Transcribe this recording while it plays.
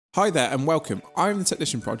Hi there and welcome, I'm the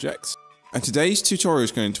Technician Project, and today's tutorial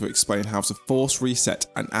is going to explain how to force reset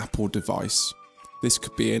an Apple device. This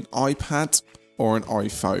could be an iPad or an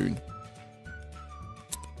iPhone.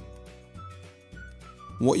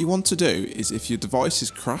 What you want to do is, if your device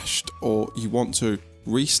is crashed or you want to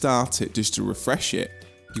restart it just to refresh it,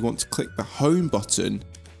 you want to click the home button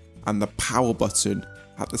and the power button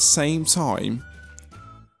at the same time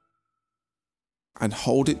and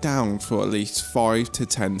hold it down for at least 5 to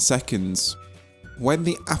 10 seconds. When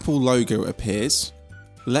the Apple logo appears,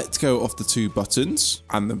 let go of the two buttons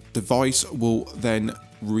and the device will then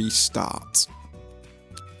restart.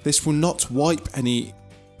 This will not wipe any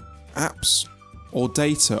apps or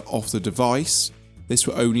data off the device. This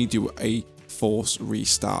will only do a force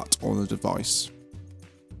restart on the device.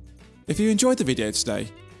 If you enjoyed the video today,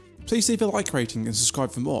 please leave a like rating and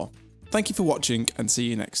subscribe for more. Thank you for watching and see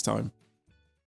you next time.